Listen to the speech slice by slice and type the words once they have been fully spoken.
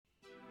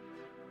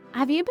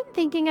Have you been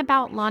thinking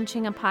about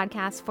launching a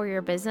podcast for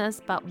your business,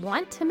 but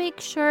want to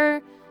make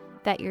sure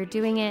that you're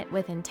doing it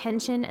with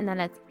intention and that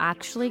it's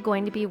actually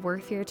going to be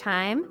worth your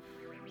time?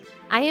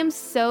 I am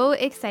so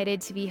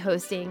excited to be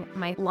hosting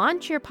my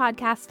Launch Your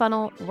Podcast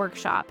Funnel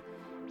workshop.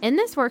 In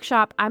this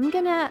workshop, I'm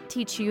going to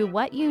teach you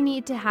what you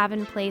need to have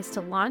in place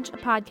to launch a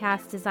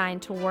podcast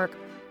designed to work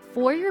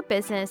for your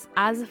business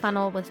as a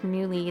funnel with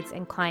new leads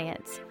and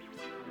clients.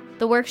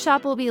 The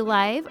workshop will be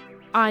live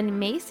on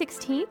May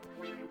 16th.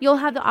 You'll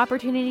have the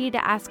opportunity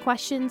to ask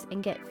questions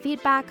and get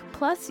feedback,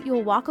 plus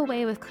you'll walk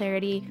away with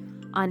clarity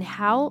on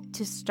how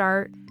to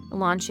start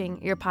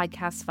launching your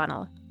podcast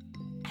funnel.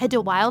 Head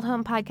to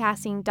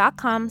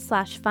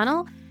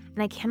wildhomepodcasting.com/funnel,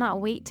 and I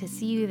cannot wait to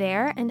see you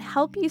there and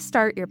help you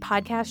start your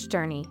podcast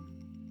journey.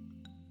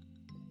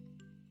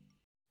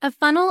 A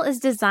funnel is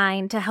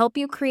designed to help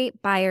you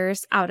create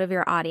buyers out of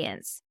your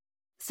audience.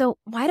 So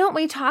why don't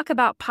we talk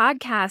about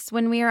podcasts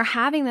when we are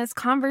having this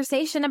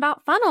conversation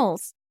about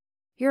funnels?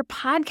 Your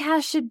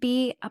podcast should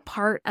be a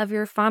part of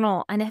your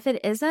funnel, and if it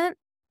isn't,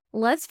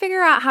 let's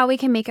figure out how we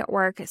can make it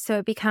work so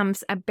it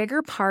becomes a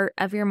bigger part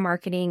of your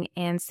marketing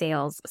and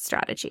sales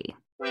strategy.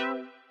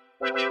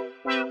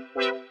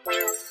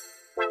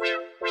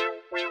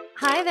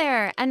 Hi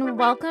there, and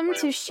welcome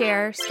to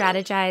Share,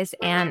 Strategize,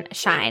 and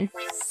Shine.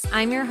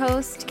 I'm your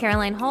host,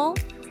 Caroline Hull,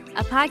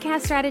 a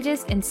podcast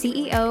strategist and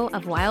CEO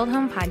of Wild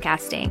Home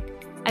Podcasting.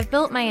 I've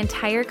built my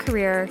entire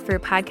career through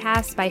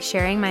podcasts by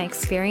sharing my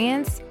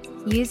experience,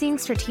 using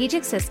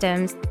strategic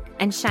systems,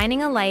 and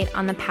shining a light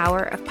on the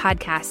power of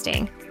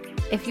podcasting.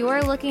 If you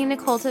are looking to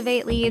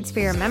cultivate leads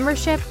for your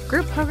membership,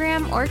 group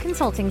program, or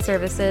consulting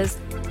services,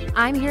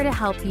 I'm here to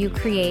help you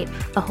create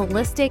a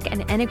holistic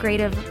and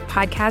integrative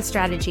podcast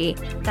strategy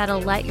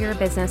that'll let your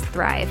business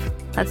thrive.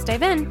 Let's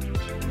dive in.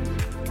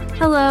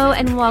 Hello,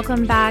 and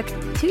welcome back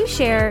to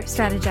Share,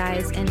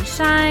 Strategize, and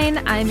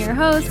Shine. I'm your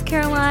host,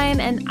 Caroline,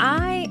 and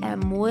I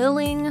am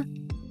willing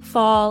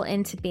fall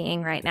into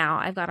being right now.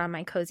 I've got on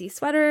my cozy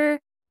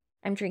sweater.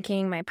 I'm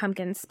drinking my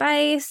pumpkin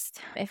spice.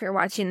 If you're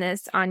watching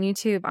this on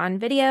YouTube on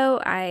video,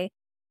 I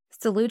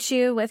salute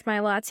you with my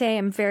latte.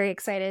 I'm very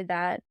excited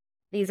that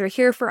these are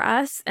here for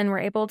us and we're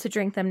able to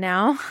drink them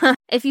now.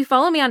 If you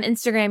follow me on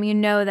Instagram, you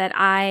know that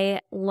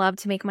I love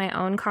to make my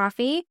own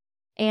coffee,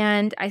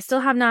 and I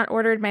still have not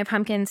ordered my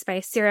pumpkin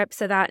spice syrup,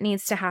 so that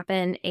needs to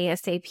happen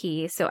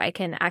ASAP so I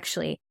can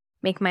actually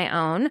make my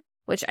own,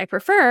 which I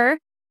prefer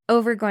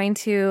over going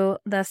to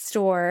the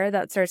store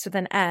that starts with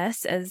an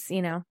S, as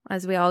you know,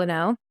 as we all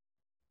know.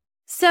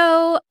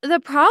 So the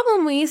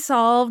problem we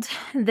solved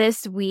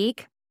this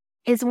week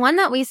is one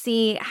that we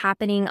see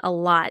happening a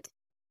lot.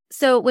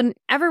 So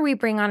whenever we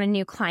bring on a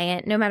new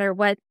client, no matter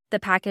what the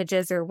package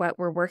is or what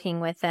we're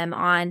working with them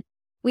on,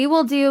 we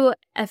will do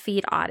a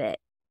feed audit.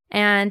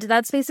 And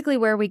that's basically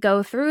where we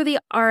go through the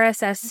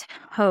RSS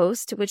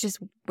host, which is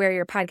where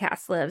your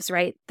podcast lives,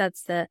 right?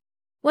 That's the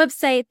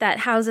website that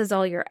houses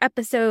all your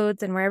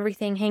episodes and where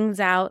everything hangs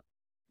out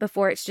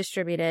before it's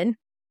distributed.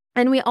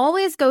 And we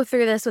always go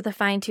through this with a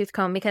fine-tooth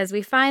comb because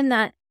we find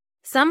that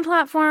some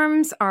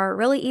platforms are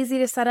really easy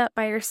to set up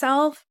by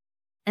yourself,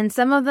 and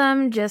some of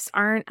them just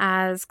aren't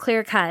as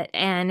clear-cut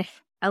and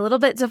a little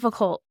bit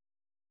difficult.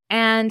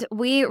 And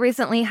we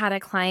recently had a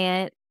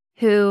client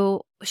who,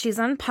 she's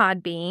on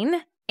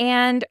Podbean,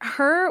 and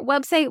her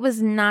website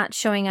was not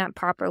showing up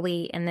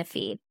properly in the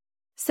feed.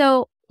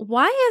 So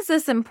why is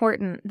this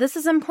important? This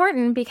is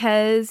important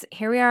because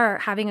here we are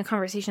having a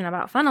conversation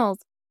about funnels.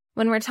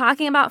 When we're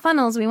talking about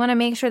funnels, we want to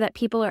make sure that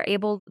people are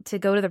able to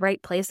go to the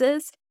right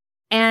places.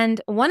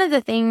 And one of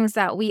the things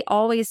that we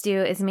always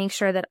do is make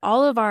sure that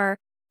all of our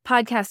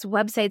podcast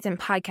websites and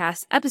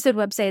podcast episode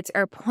websites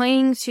are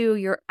pointing to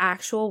your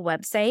actual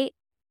website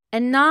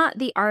and not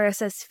the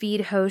RSS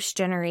feed host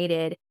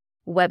generated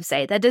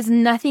website. That does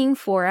nothing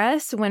for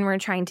us when we're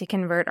trying to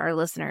convert our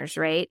listeners,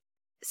 right?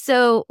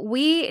 So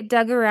we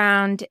dug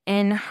around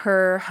in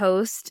her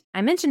host.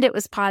 I mentioned it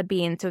was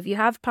Podbean. So if you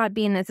have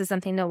Podbean, this is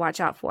something to watch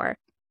out for.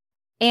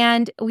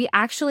 And we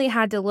actually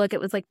had to look, it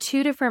was like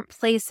 2 different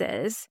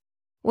places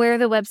where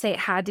the website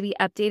had to be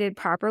updated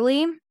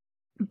properly,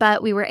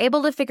 but we were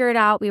able to figure it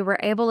out. We were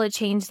able to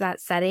change that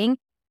setting.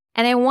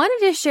 And I wanted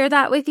to share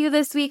that with you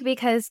this week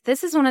because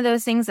this is one of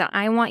those things that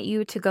I want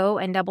you to go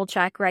and double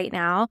check right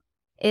now,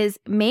 is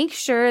make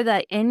sure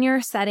that in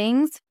your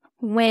settings,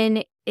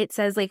 when it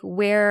says like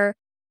where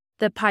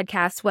the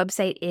podcast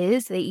website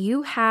is, that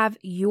you have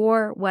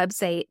your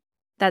website.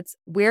 That's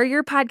where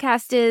your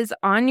podcast is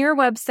on your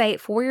website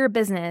for your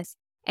business,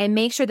 and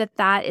make sure that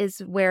that is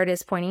where it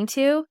is pointing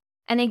to.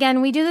 And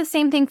again, we do the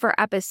same thing for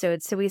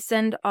episodes. So we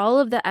send all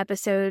of the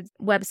episode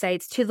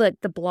websites to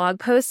the blog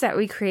posts that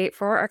we create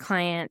for our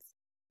clients.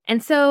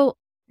 And so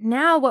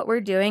now what we're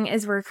doing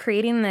is we're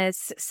creating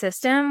this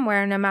system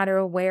where no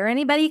matter where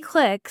anybody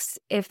clicks,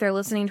 if they're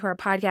listening to our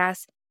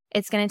podcast,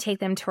 it's going to take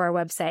them to our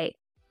website.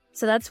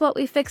 So that's what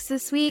we fixed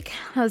this week.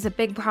 That was a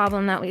big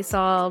problem that we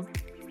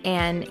solved,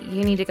 and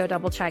you need to go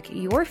double check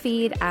your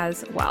feed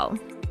as well.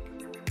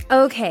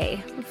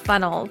 Okay,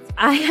 funnels.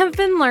 I have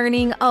been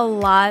learning a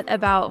lot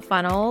about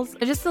funnels.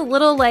 Just a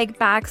little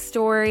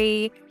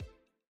backstory.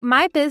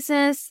 my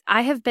business,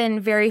 I have been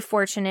very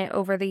fortunate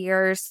over the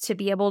years to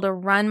be able to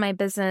run my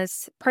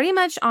business pretty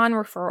much on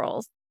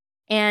referrals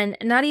and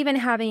not even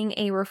having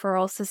a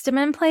referral system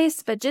in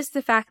place, but just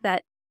the fact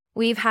that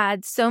we've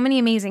had so many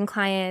amazing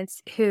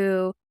clients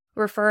who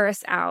refer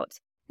us out.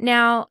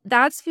 Now,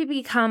 that's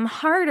become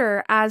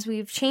harder as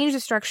we've changed the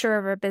structure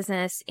of our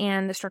business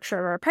and the structure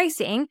of our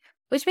pricing,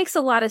 which makes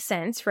a lot of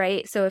sense,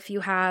 right? So if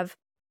you have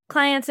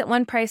clients at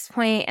one price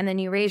point and then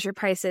you raise your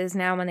prices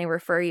now when they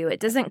refer you, it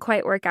doesn't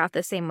quite work out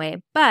the same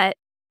way. But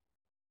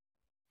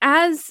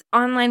as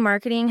online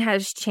marketing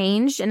has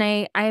changed,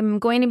 and I'm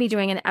going to be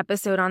doing an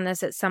episode on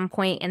this at some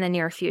point in the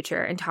near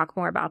future and talk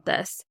more about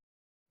this,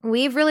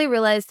 we've really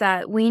realized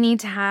that we need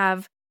to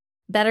have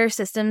better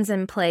systems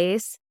in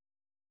place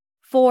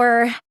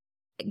for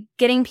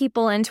getting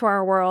people into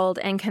our world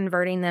and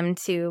converting them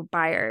to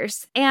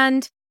buyers.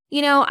 And,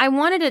 I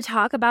wanted to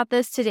talk about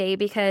this today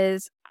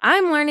because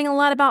I'm learning a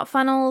lot about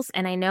funnels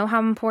and I know how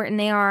important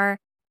they are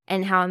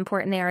and how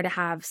important they are to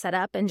have set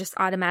up and just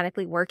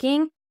automatically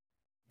working.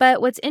 But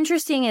what's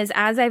interesting is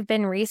as I've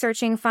been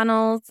researching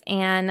funnels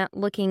and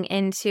looking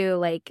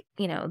into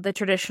the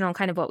traditional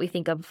kind of what we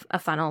think of a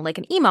funnel, like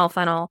an email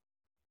funnel,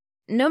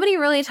 nobody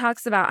really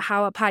talks about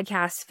how a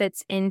podcast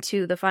fits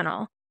into the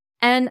funnel.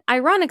 And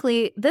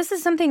ironically, this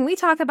is something we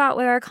talk about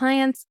with our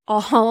clients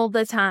all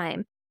the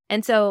time.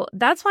 And so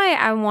that's why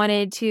I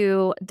wanted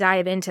to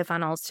dive into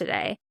funnels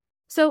today.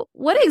 So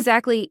what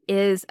exactly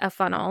is a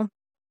funnel?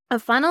 A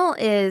funnel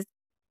is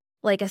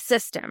like a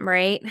system,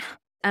 right?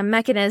 A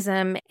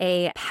mechanism,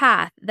 a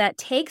path that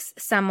takes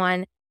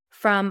someone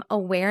from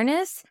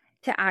awareness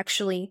to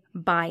actually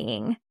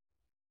buying.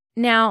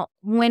 Now,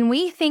 when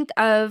we think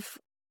of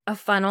a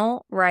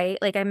funnel, right,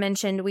 like I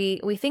mentioned, we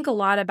think a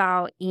lot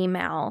about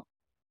email.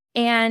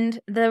 And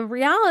the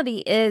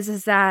reality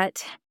is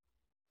that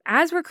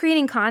as we're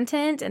creating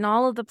content in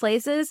all of the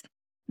places,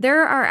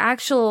 there are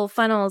actual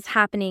funnels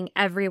happening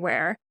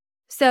everywhere.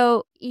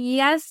 So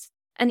yes,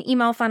 an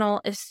email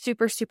funnel is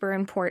super, super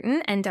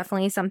important and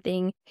definitely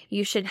something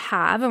you should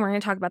have. And we're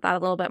going to talk about that a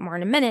little bit more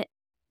in a minute.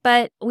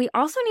 But we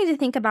also need to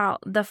think about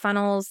the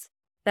funnels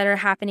that are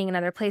happening in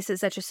other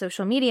places, such as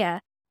social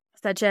media,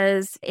 such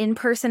as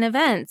in-person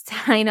events.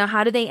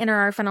 How do they enter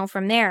our funnel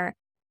from there?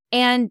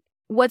 And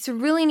what's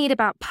really neat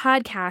about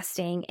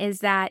podcasting is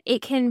that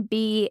it can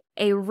be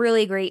a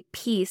really great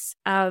piece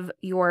of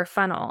your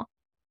funnel.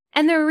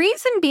 And the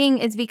reason being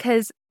is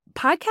because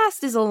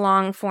podcast is a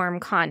long form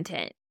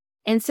content.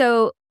 And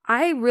so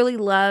I really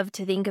love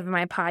to think of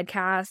my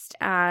podcast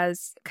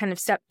as kind of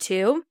step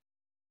 2.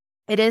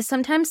 It is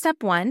sometimes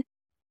step 1,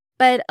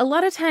 but a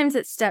lot of times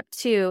it's step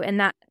 2 in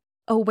that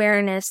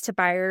awareness to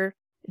buyer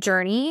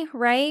journey,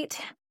 right?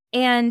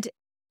 And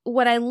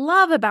what I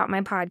love about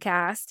my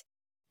podcast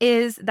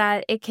is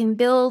that it can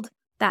build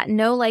that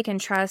know, like,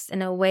 and trust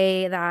in a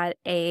way that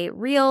a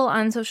reel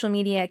on social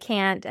media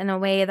can't, in a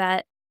way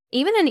that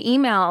even an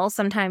email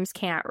sometimes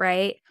can't,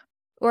 right?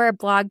 Or a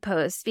blog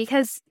post,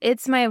 because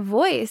it's my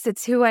voice,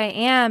 it's who I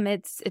am,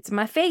 it's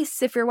my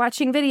face if you're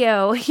watching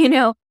video,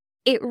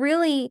 it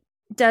really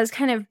does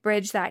kind of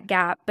bridge that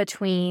gap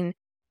between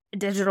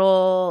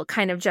digital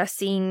kind of just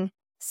seeing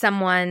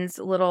someone's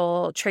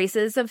little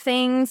traces of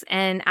things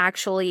and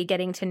actually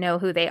getting to know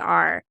who they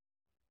are.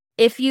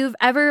 If you've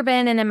ever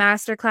been in a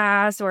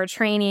masterclass or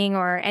training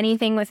or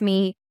anything with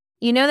me,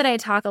 you know that I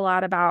talk a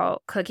lot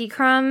about cookie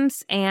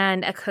crumbs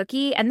and a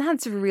cookie, and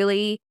that's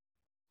really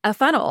a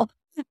funnel.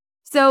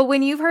 So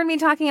when you've heard me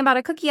talking about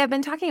a cookie, I've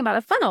been talking about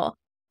a funnel.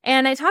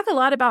 And I talk a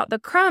lot about the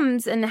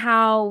crumbs and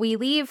how we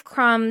leave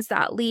crumbs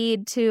that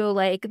lead to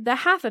like the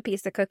half a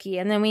piece of cookie.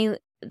 And then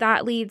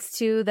that leads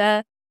to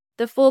the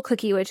full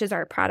cookie, which is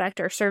our product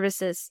or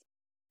services.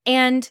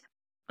 And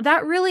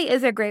that really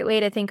is a great way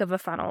to think of a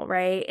funnel,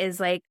 right? Is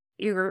like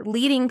you're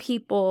leading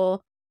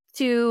people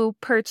to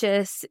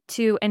purchase,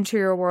 to enter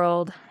your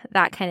world,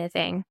 that kind of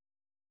thing.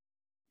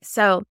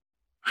 So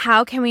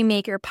how can we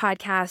make your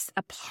podcast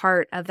a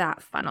part of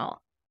that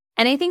funnel?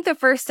 And I think the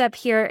first step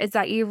here is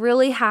that you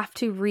really have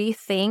to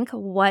rethink,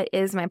 what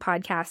is my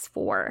podcast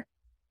for?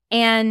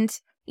 And,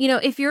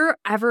 if you're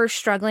ever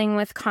struggling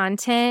with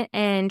content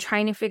and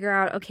trying to figure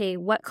out, okay,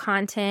 what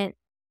content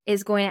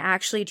is going to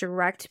actually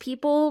direct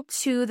people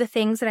to the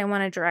things that I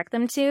want to direct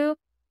them to,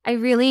 I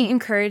really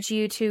encourage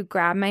you to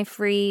grab my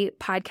free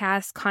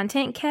podcast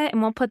content kit,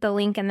 and we'll put the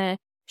link in the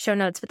show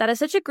notes. But that is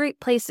such a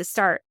great place to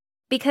start,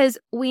 because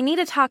we need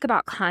to talk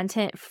about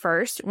content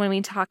first when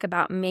we talk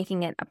about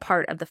making it a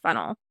part of the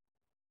funnel.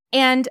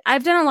 And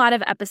I've done a lot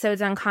of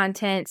episodes on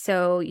content,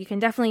 so you can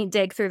definitely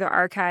dig through the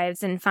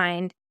archives and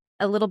find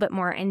a little bit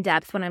more in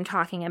depth when I'm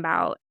talking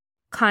about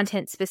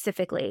content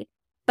specifically.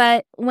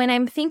 But when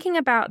I'm thinking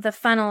about the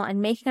funnel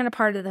and making it a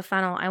part of the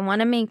funnel, I want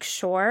to make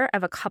sure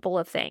of a couple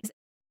of things.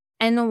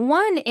 And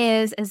one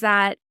is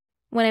that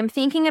when I'm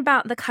thinking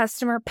about the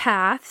customer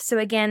path, so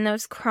again,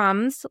 those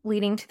crumbs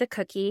leading to the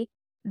cookie,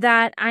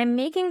 that I'm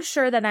making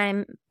sure that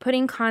I'm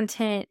putting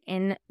content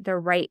in the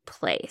right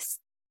place.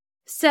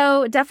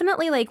 So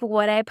definitely like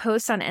what I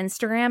post on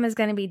Instagram is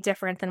going to be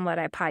different than what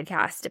I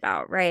podcast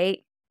about, right?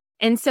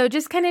 And so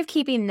just kind of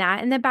keeping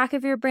that in the back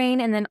of your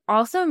brain, and then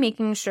also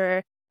making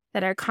sure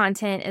that our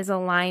content is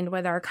aligned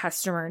with our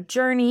customer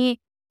journey.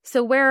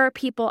 So where are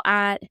people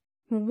at?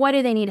 What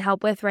do they need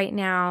help with right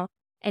now?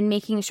 And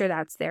making sure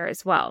that's there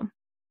as well.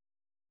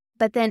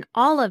 But then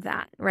all of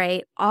that,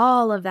 right?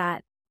 All of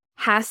that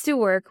has to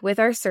work with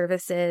our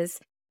services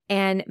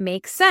and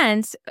make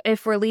sense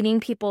if we're leading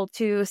people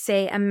to,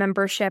 say, a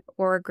membership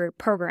or a group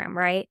program,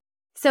 right?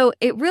 So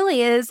it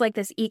really is like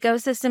this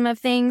ecosystem of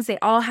things. They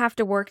all have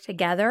to work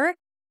together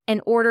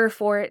in order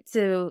for it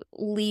to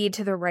lead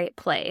to the right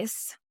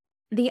place.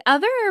 The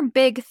other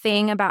big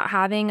thing about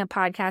having a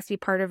podcast be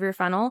part of your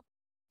funnel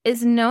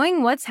is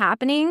knowing what's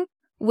happening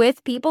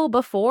with people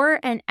before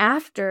and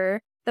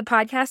after the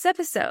podcast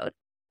episode.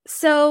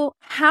 So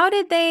how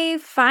did they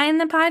find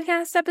the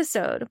podcast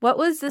episode? What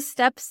was the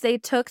steps they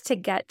took to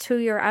get to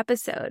your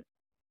episode?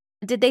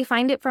 Did they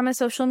find it from a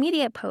social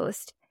media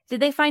post? Did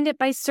they find it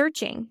by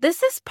searching?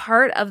 This is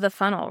part of the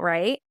funnel,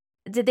 right?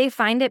 Did they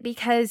find it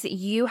because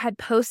you had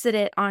posted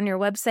it on your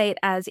website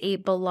as a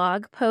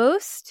blog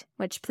post?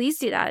 Which please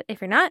do that if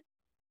you're not.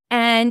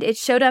 And it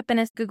showed up in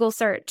a Google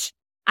search.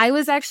 I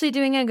was actually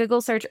doing a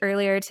Google search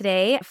earlier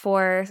today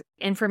for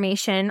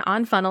information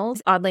on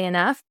funnels, oddly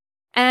enough.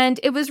 And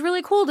it was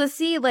really cool to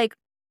see like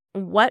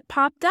what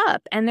popped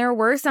up. And there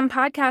were some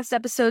podcast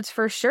episodes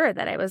for sure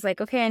that I was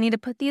like, okay, I need to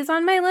put these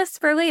on my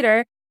list for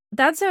later.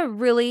 That's a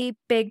really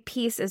big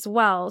piece as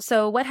well.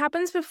 So what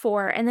happens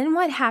before and then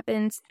what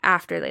happens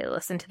after they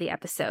listen to the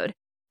episode?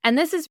 And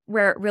this is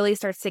where it really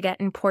starts to get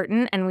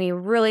important. And we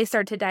really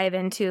start to dive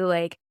into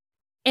like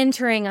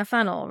entering a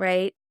funnel,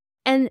 right?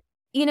 And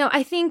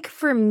I think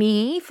for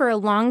me, for a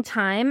long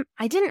time,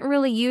 I didn't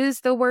really use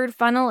the word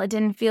funnel. It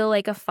didn't feel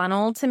like a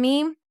funnel to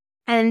me.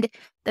 And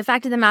the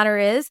fact of the matter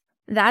is,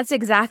 that's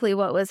exactly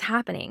what was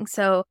happening.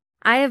 So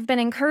I have been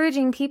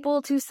encouraging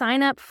people to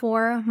sign up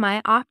for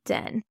my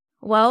opt-in.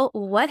 Well,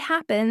 what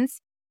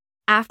happens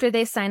after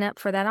they sign up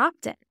for that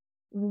opt-in?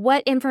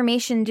 What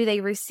information do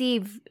they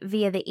receive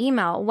via the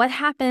email? What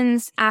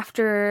happens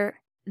after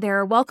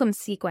their welcome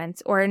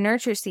sequence or a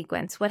nurture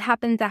sequence? What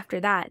happens after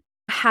that?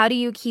 How do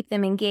you keep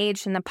them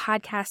engaged in the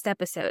podcast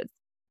episodes?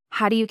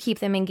 How do you keep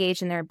them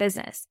engaged in their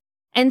business?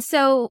 And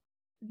so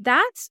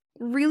that's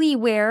really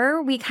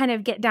where we kind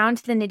of get down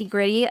to the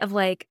nitty-gritty of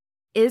like,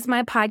 is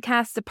my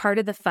podcast a part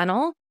of the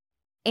funnel?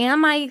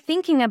 Am I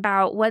thinking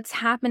about what's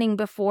happening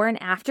before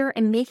and after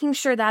and making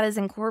sure that is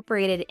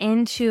incorporated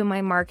into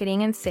my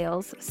marketing and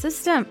sales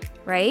system,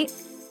 right?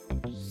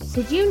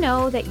 Did you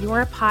know that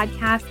your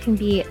podcast can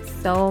be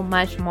so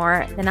much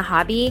more than a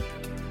hobby?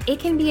 It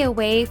can be a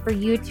way for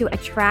you to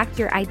attract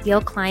your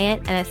ideal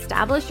client and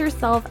establish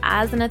yourself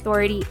as an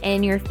authority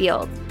in your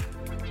field.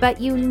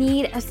 But you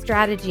need a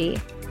strategy.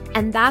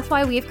 And that's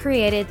why we've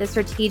created the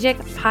Strategic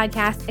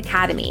Podcast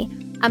Academy,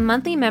 a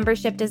monthly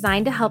membership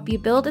designed to help you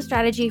build a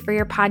strategy for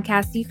your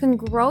podcast so you can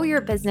grow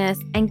your business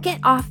and get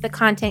off the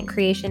content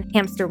creation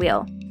hamster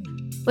wheel.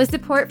 With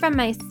support from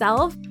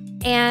myself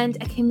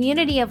and a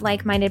community of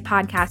like-minded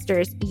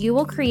podcasters, you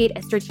will create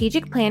a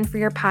strategic plan for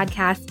your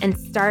podcast and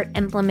start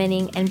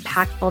implementing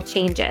impactful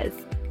changes.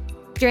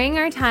 During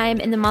our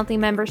time in the monthly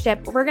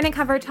membership, we're going to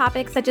cover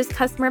topics such as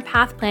customer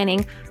path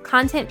planning,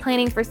 content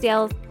planning for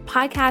sales,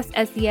 podcast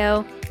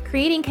SEO,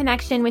 creating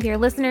connection with your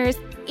listeners,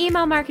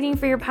 email marketing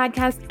for your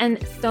podcast,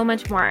 and so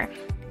much more.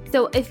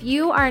 So if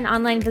you are an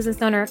online business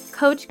owner,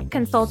 coach,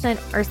 consultant,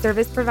 or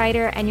service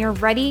provider, and you're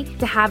ready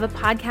to have a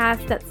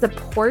podcast that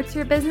supports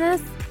your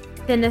business,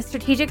 then the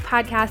Strategic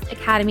Podcast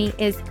Academy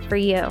is for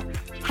you.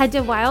 Head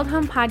to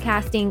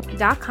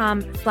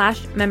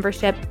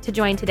wildhomepodcasting.com/membership to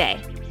join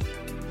today.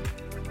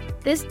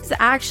 This is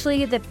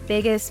actually the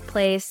biggest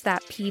place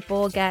that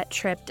people get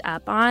tripped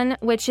up on,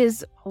 which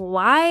is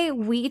why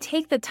we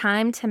take the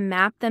time to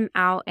map them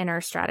out in our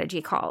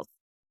strategy calls.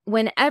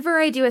 Whenever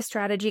I do a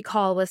strategy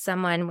call with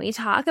someone, we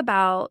talk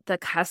about the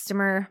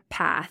customer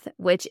path,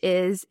 which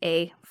is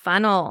a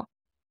funnel.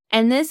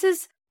 And this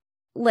is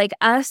like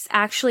us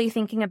actually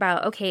thinking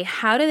about, okay,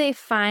 how do they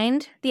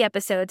find the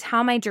episodes?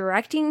 How am I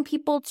directing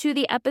people to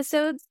the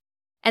episodes?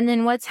 And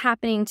then what's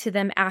happening to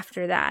them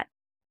after that?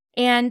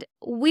 And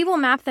we will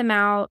map them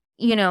out,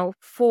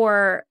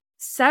 for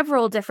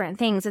several different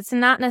things. It's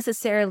not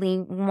necessarily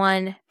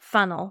one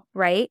funnel,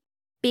 right?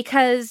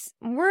 Because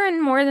we're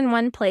in more than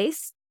one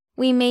place.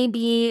 We may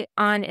be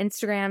on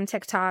Instagram,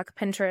 TikTok,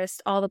 Pinterest,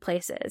 all the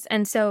places.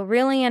 And so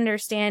really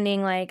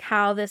understanding like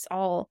how this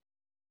all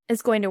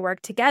is going to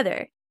work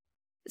together.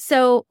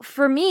 So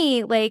for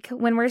me, like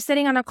when we're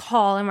sitting on a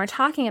call and we're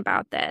talking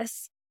about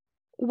this,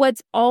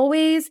 what's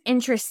always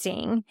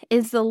interesting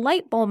is the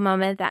light bulb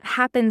moment that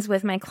happens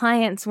with my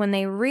clients when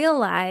they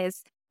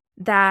realize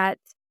that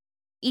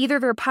either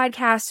their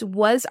podcast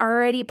was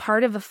already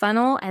part of a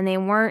funnel and they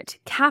weren't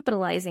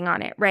capitalizing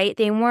on it, right?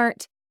 They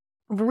weren't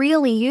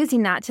really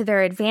using that to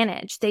their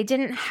advantage. They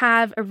didn't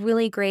have a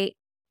really great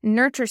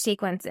nurture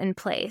sequence in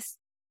place.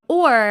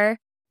 Or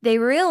they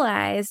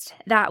realized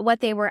that what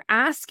they were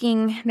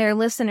asking their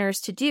listeners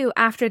to do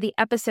after the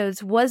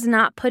episodes was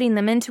not putting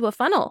them into a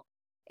funnel.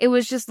 It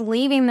was just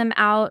leaving them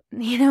out,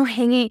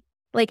 hanging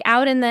like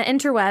out in the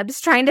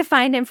interwebs trying to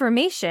find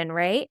information,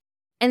 right?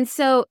 And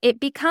so it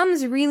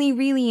becomes really,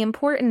 really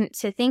important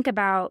to think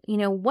about,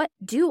 what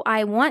do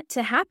I want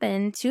to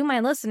happen to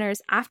my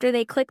listeners after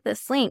they click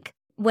this link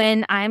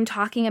when I'm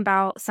talking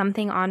about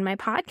something on my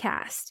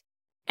podcast?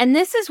 And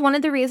this is one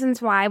of the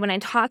reasons why when I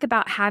talk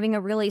about having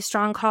a really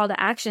strong call to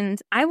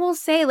actions, I will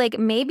say like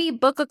maybe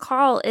book a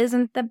call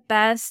isn't the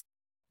best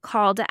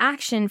call to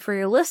action for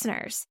your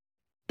listeners,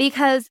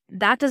 because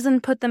that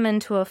doesn't put them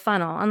into a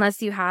funnel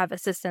unless you have a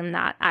system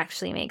that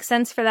actually makes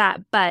sense for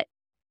that. But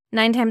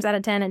 9 times out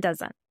of 10, it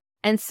doesn't.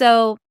 And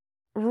so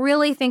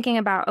really thinking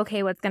about,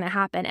 okay, what's going to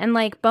happen? And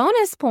like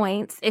bonus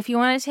points, if you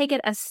want to take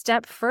it a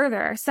step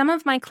further, some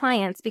of my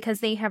clients, because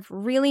they have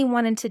really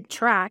wanted to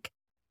track,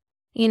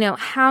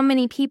 how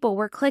many people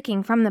were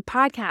clicking from the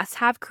podcast,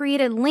 have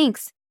created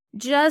links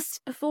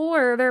just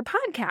for their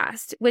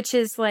podcast, which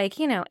is like,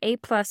 A+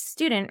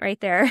 student right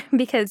there,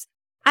 because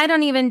I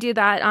don't even do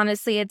that.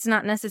 Honestly, it's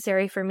not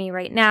necessary for me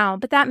right now,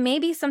 but that may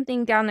be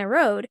something down the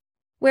road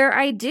where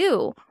I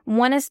do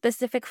want a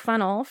specific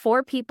funnel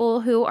for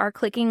people who are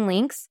clicking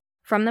links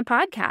from the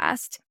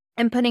podcast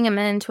and putting them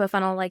into a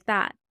funnel like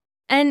that.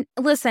 And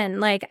listen,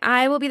 like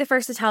I will be the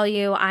first to tell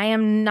you, I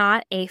am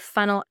not a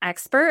funnel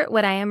expert.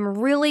 What I am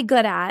really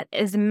good at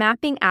is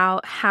mapping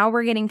out how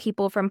we're getting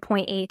people from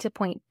point A to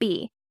point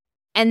B.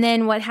 And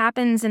then what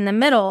happens in the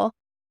middle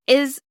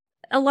is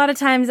a lot of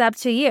times up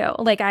to you.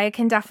 Like I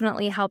can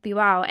definitely help you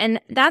out. And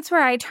that's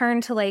where I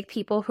turn to like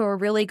people who are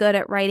really good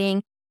at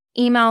writing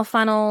email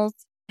funnels,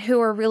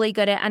 who are really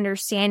good at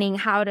understanding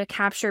how to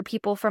capture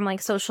people from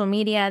like social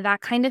media,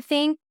 that kind of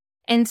thing.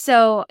 And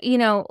so,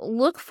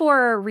 look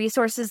for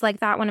resources like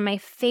that. One of my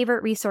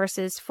favorite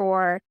resources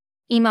for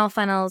email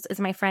funnels is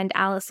my friend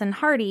Allison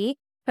Hardy,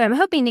 who I'm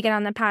hoping to get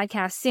on the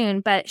podcast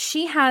soon, but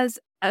she has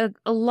a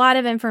lot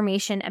of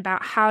information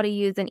about how to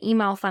use an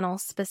email funnel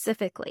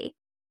specifically.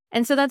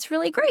 And so that's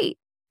really great.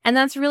 And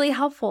that's really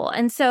helpful.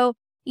 And so,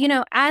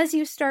 as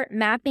you start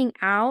mapping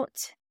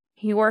out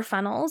your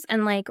funnels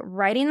and like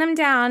writing them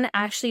down,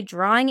 actually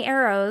drawing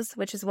arrows,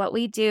 which is what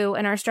we do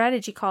in our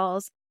strategy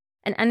calls,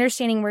 and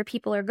understanding where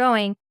people are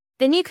going,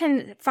 then you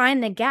can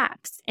find the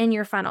gaps in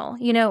your funnel.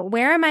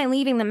 Where am I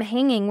leaving them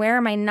hanging? Where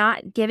am I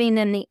not giving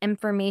them the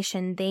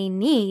information they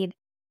need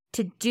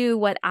to do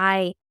what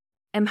I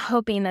am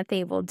hoping that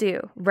they will do,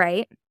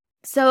 right?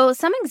 So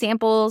some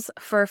examples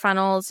for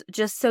funnels,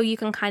 just so you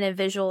can kind of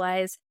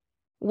visualize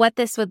what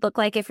this would look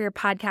like if your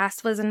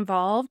podcast was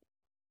involved,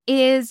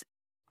 is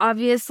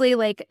obviously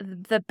like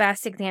the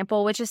best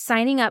example, which is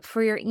signing up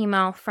for your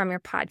email from your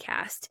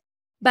podcast.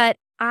 But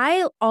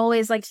I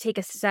always like to take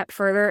a step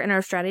further in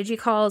our strategy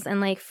calls and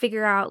like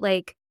figure out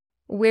like,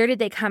 where did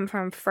they come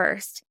from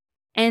first?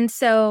 And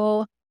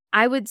so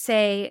I would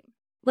say,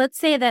 let's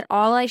say that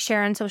all I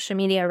share on social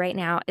media right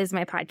now is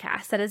my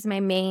podcast. That is my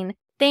main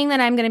thing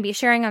that I'm going to be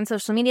sharing on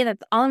social media.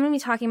 That's all I'm going to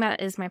be talking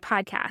about is my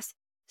podcast.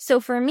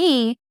 So for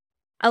me,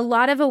 a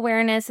lot of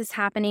awareness is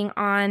happening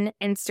on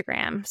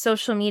Instagram,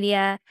 social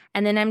media,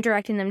 and then I'm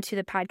directing them to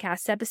the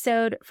podcast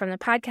episode. From the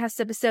podcast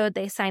episode,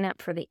 they sign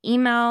up for the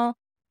email.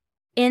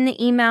 In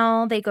the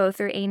email, they go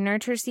through a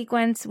nurture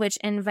sequence, which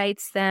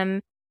invites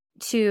them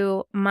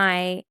to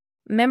my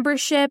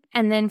membership.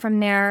 And then from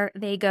there,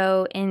 they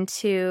go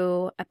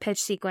into a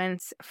pitch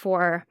sequence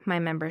for my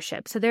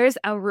membership. So there's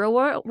a real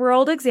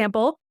world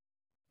example.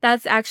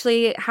 That's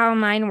actually how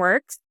mine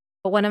works,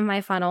 one of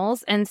my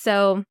funnels. And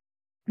so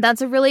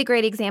that's a really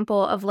great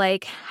example of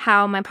like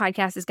how my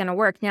podcast is going to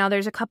work. Now,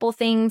 there's a couple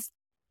things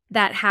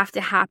that have to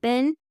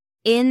happen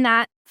in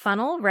that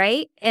funnel,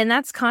 right? And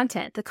that's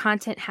content. The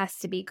content has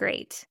to be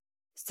great.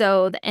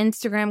 So the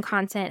Instagram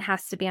content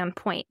has to be on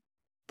point.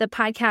 The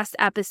podcast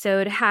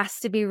episode has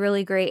to be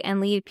really great and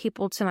lead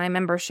people to my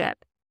membership.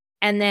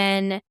 And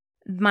then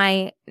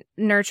my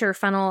nurture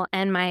funnel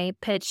and my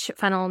pitch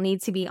funnel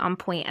need to be on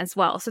point as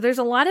well. So there's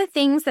a lot of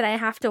things that I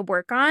have to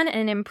work on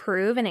and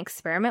improve and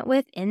experiment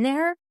with in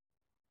there.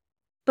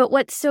 But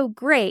what's so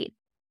great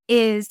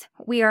is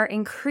we are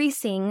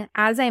increasing,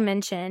 as I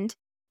mentioned,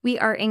 we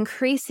are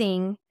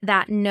increasing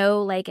that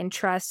know, like, and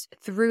trust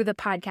through the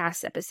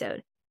podcast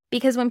episode.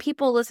 Because when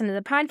people listen to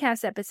the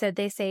podcast episode,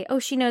 they say, oh,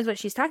 she knows what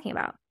she's talking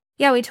about.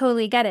 Yeah, we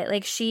totally get it.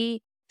 Like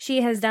she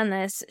has done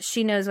this.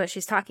 She knows what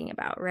she's talking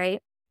about, right?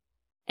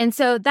 And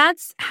so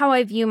that's how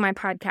I view my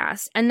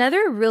podcast.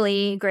 Another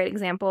really great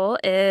example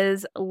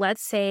is,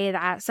 let's say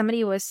that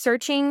somebody was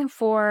searching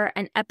for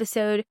an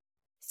episode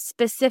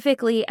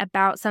specifically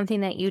about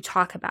something that you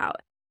talk about.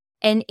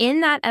 And in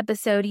that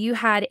episode, you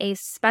had a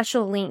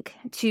special link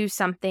to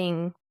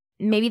something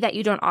maybe that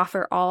you don't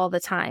offer all the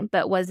time,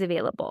 but was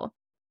available.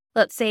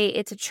 Let's say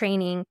it's a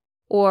training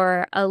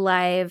or a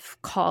live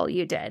call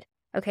you did.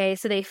 Okay,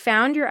 so they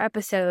found your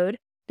episode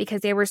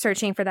because they were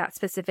searching for that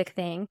specific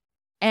thing.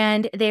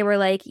 And they were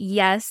like,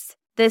 yes,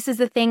 this is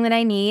the thing that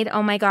I need.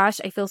 Oh my gosh,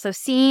 I feel so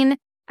seen.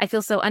 I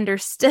feel so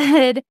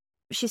understood.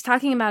 She's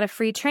talking about a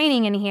free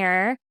training in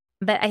here,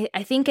 but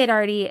I think it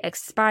already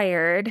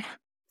expired.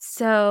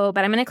 So,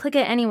 but I'm going to click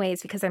it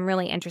anyways because I'm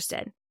really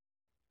interested.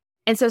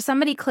 And so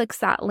somebody clicks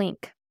that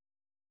link.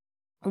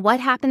 what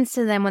happens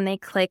to them when they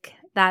click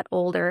that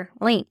older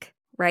link,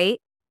 right?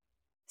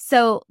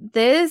 So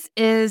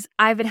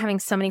I've been having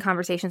so many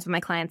conversations with my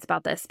clients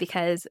about this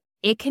because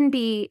it can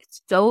be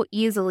so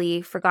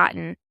easily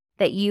forgotten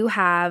that you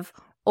have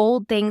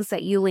old things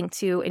that you link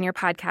to in your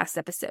podcast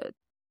episode.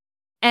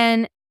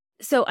 And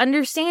so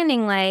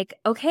understanding like,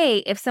 okay,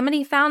 if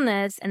somebody found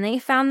this and they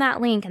found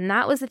that link and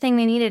that was the thing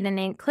they needed and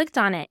they clicked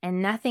on it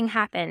and nothing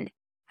happened,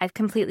 I've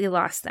completely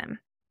lost them.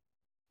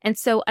 And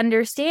so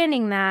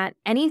understanding that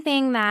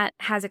anything that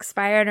has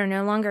expired or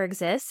no longer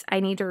exists, I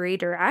need to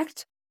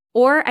redirect,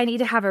 or I need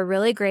to have a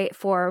really great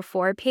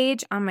 404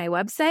 page on my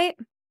website,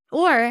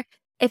 or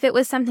if it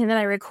was something that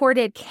I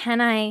recorded,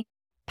 can I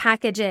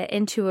package it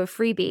into a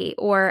freebie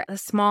or a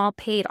small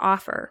paid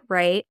offer,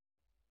 right?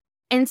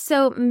 And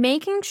so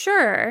making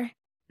sure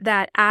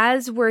that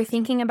as we're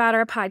thinking about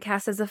our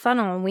podcast as a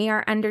funnel, we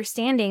are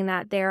understanding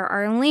that there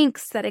are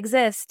links that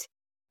exist,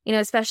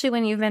 especially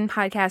when you've been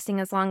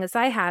podcasting as long as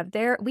I have,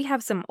 we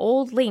have some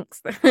old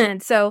links.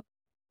 And so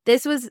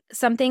this was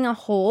a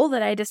hole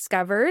that I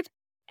discovered.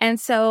 And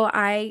so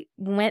I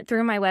went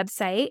through my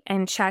website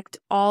and checked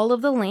all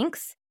of the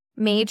links,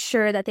 made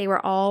sure that they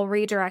were all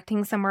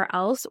redirecting somewhere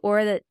else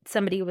or that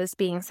somebody was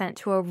being sent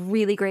to a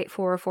really great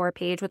 404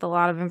 page with a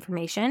lot of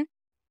information.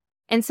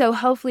 And so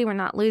hopefully we're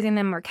not losing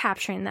them or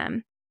capturing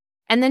them.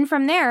 And then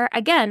from there,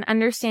 again,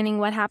 understanding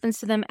what happens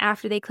to them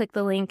after they click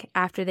the link,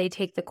 after they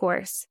take the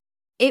course.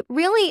 It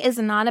really is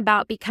not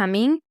about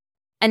becoming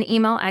an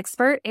email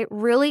expert. It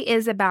really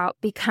is about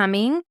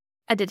becoming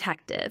a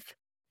detective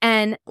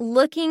and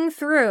looking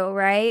through,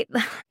 right?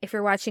 If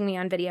you're watching me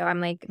on video, I'm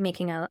like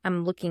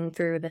I'm looking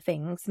through the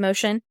things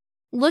motion,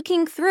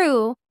 looking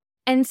through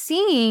and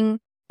seeing,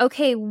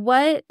 okay,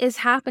 what is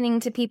happening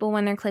to people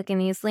when they're clicking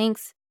these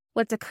links?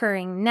 What's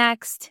occurring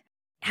next?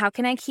 How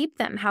can I keep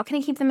them? How can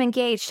I keep them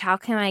engaged? How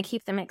can I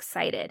keep them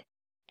excited?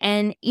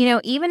 And,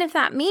 even if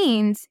that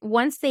means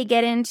once they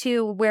get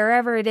into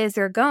wherever it is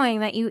they're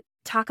going, that you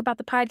talk about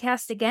the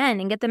podcast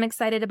again and get them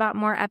excited about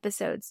more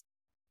episodes.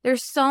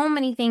 There's so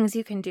many things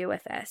you can do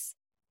with this.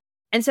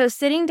 And so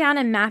sitting down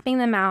and mapping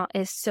them out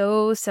is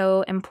so,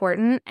 so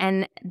important.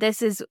 And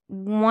this is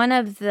one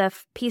of the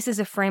pieces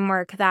of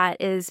framework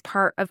that is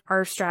part of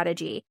our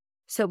strategy.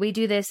 So we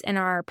do this in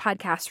our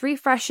podcast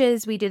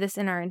refreshes. We do this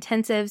in our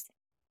intensives.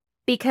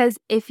 Because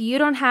if you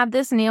don't have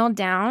this nailed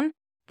down,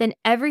 then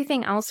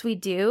everything else we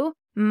do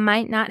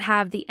might not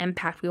have the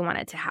impact we want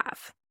it to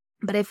have.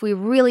 But if we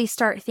really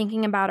start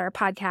thinking about our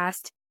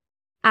podcast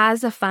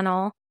as a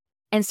funnel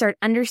and start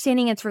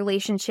understanding its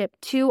relationship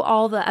to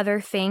all the other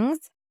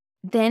things,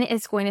 then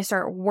it's going to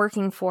start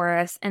working for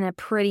us in a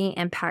pretty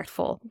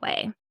impactful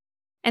way.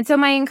 And so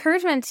my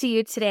encouragement to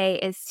you today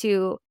is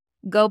to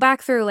go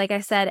back through, like I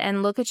said,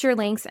 and look at your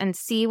links and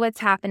see what's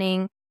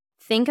happening.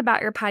 Think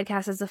about your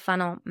podcast as a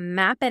funnel,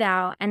 map it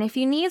out. And if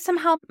you need some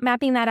help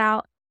mapping that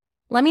out,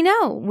 let me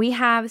know. We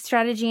have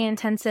strategy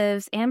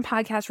intensives and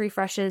podcast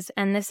refreshes,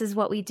 and this is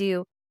what we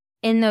do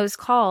in those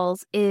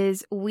calls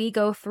is we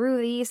go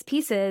through these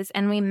pieces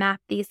and we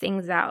map these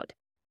things out.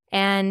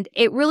 And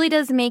it really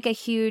does make a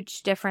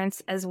huge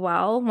difference as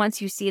well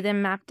once you see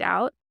them mapped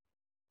out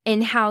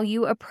in how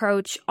you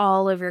approach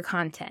all of your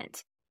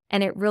content.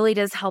 And it really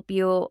does help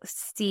you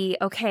see,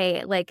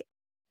 okay, like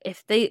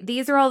if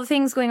these are all the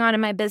things going on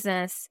in my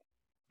business,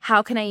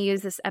 how can I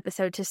use this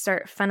episode to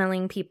start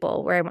funneling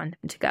people where I want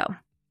them to go?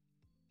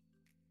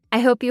 I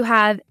hope you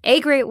have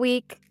a great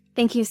week.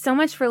 Thank you so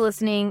much for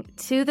listening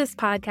to this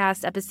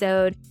podcast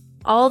episode.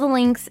 All the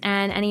links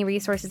and any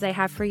resources I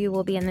have for you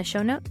will be in the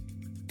show notes.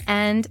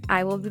 And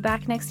I will be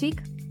back next week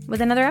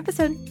with another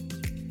episode.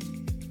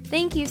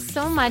 Thank you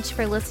so much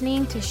for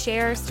listening to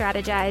Share,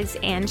 Strategize,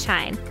 and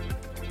Shine.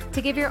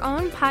 To give your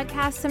own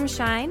podcast some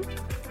shine,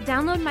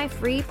 download my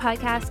free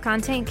podcast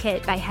content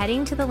kit by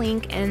heading to the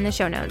link in the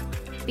show notes.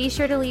 Be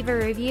sure to leave a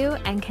review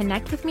and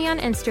connect with me on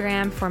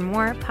Instagram for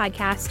more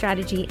podcast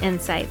strategy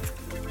insights.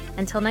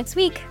 Until next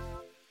week.